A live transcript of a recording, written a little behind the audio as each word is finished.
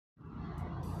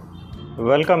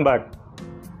Welcome back.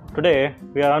 Today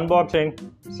we are unboxing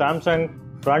Samsung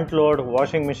front load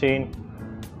washing machine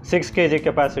 6 kg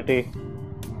capacity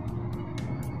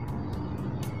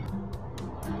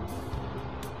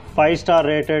 5-star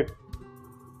rated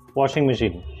washing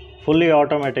machine, fully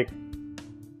automatic.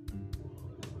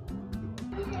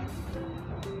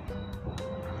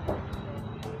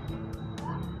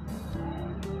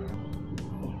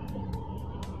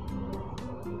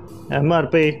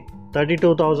 MRP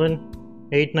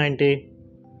 32,890,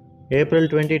 April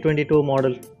 2022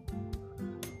 model,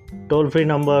 toll free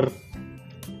number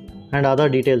and other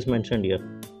details mentioned here.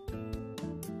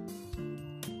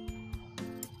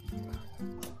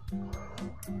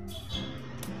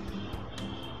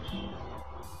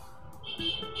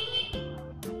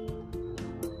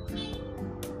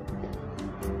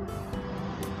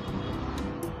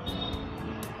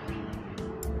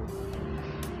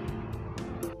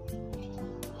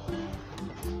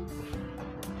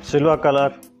 Silver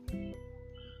color,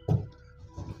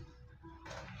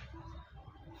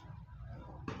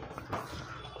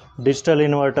 digital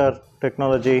inverter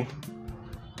technology,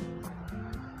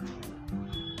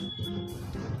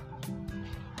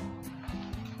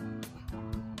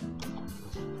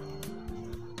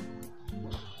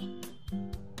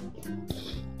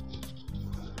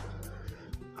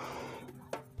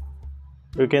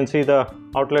 you can see the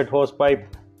outlet hose pipe,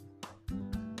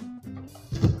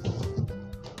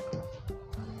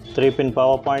 3-pin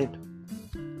power point,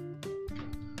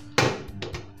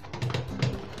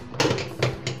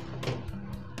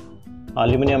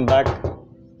 aluminum back,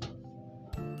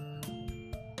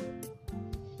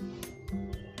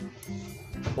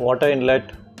 water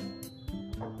inlet,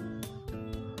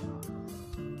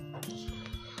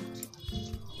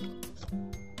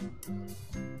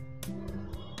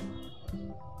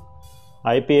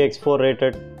 IPX4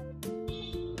 rated,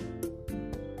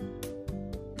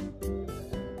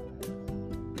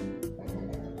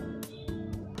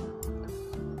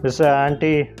 this is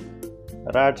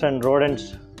anti-rats and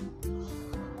rodents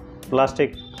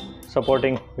plastic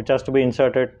supporting which has to be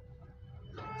inserted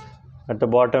at the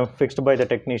bottom, fixed by the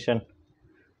technician.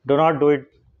 Do not do it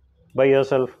by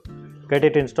yourself, get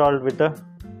it installed with the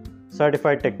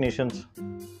certified technicians.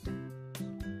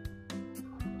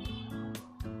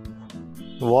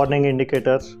 Warning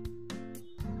indicators,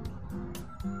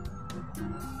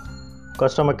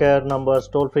 customer care numbers,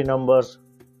 toll free numbers,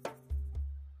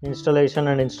 installation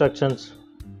and instructions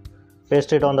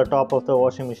pasted on the top of the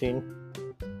washing machine.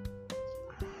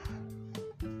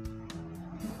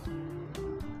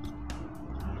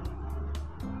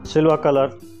 Silver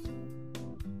color,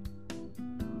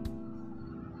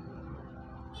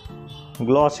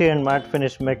 glossy and matte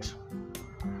finish mix,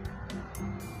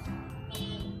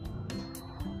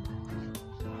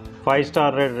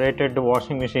 five-star rated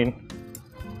washing machine,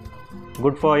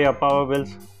 good for your power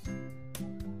bills,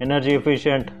 energy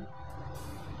efficient,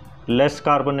 less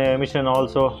carbon emission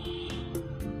also.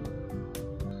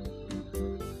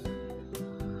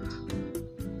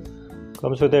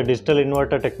 Comes with a digital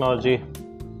inverter technology.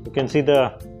 You can see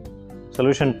the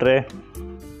solution tray,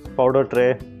 powder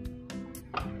tray,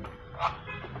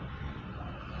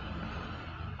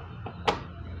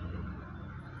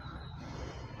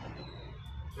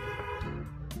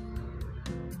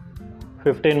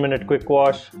 "15-minute quick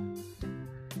wash"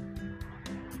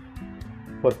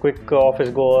 for quick office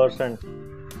goers and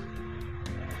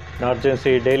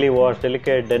emergency daily wash,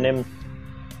 delicate denim.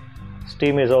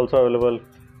 Steam is also available,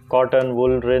 cotton,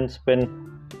 wool, rinse, spin.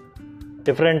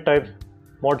 Different types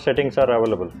mode settings are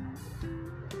available.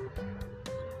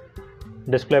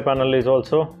 Display panel is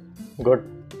also good.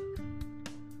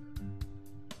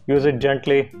 Use it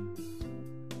gently.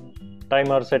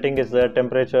 Timer setting is there,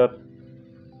 temperature,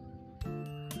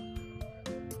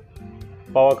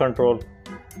 power control,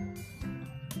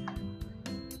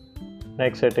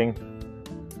 next setting.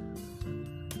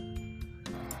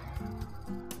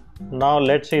 Now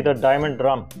let's see the diamond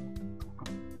drum.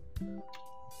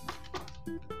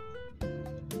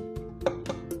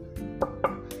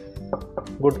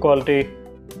 Good quality.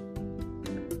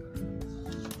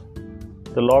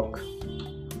 The lock,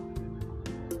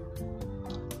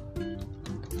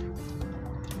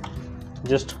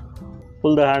 just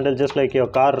pull the handle just like your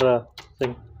car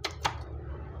thing.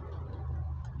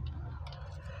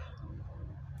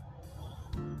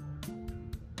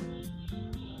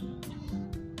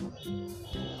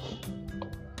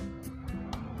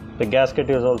 The gasket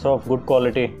is also of good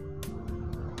quality.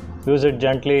 Use it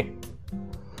gently.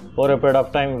 Over a period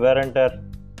of time, wear and tear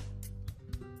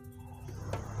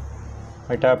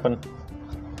might happen.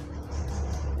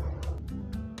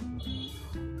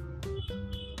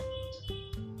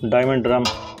 diamond drum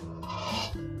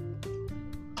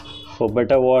for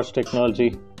better wash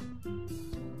technology.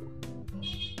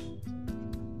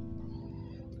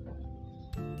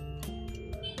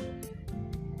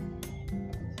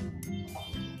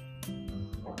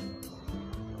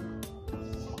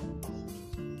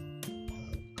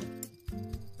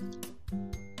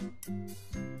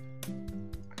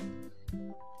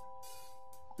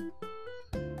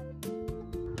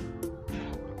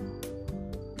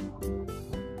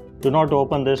 Do not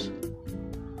open this.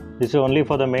 This is only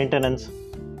for the maintenance.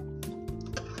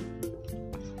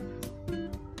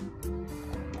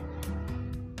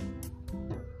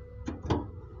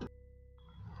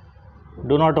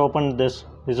 Do not open this.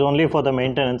 This is only for the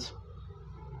maintenance.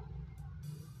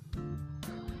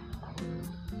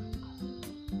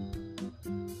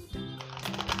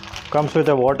 Comes with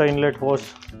a water inlet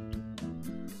hose.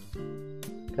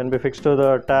 Can be fixed to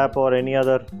the tap or any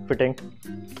other fitting.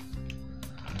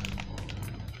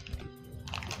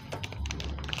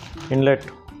 Inlet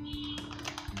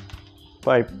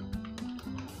pipe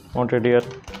mounted here.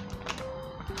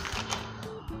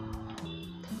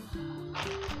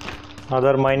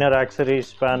 Other minor accessories,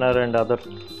 spanner and other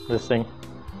this thing.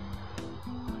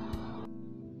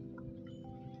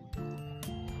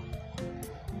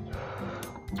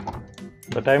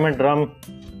 The diamond drum,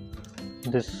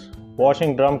 this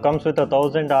washing drum comes with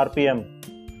 1000 RPM.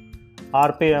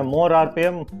 More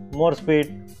RPM, more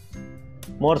speed,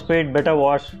 better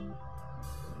wash.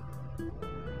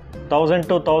 1000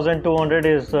 to 1200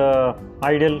 is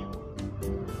ideal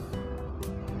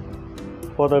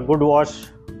for the good wash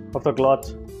of the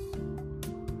cloths.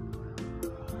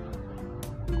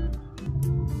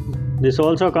 This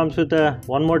also comes with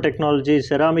one more technology,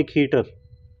 ceramic heater.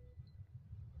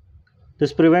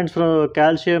 This prevents from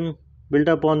calcium built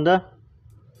up on the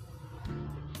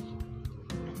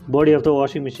body of the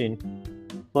washing machine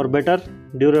for better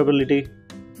durability.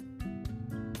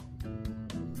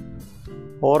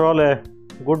 Overall, a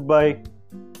good buy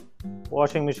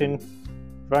washing machine,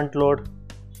 front load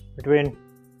between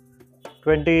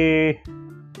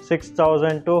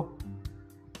 26,000 to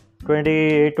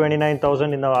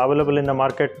 29,000 available in the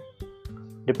market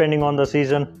depending on the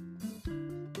season.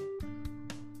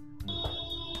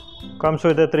 Comes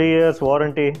with a 3 years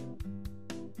warranty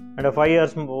and a 5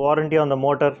 years warranty on the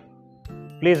motor.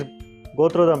 Please go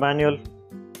through the manual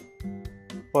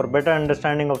for better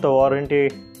understanding of the warranty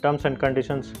terms and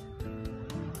conditions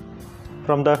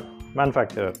from the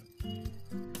manufacturer.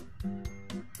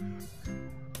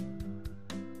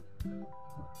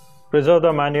 Preserve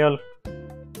the manual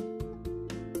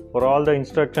for all the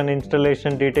instruction,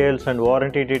 installation details and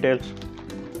warranty details.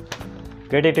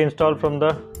 Get it installed from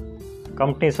the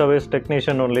company service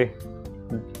technician only.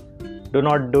 Do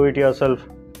not do it yourself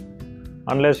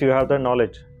unless you have the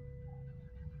knowledge.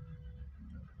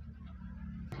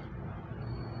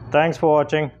 Thanks for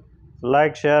watching.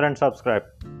 Like, share and subscribe.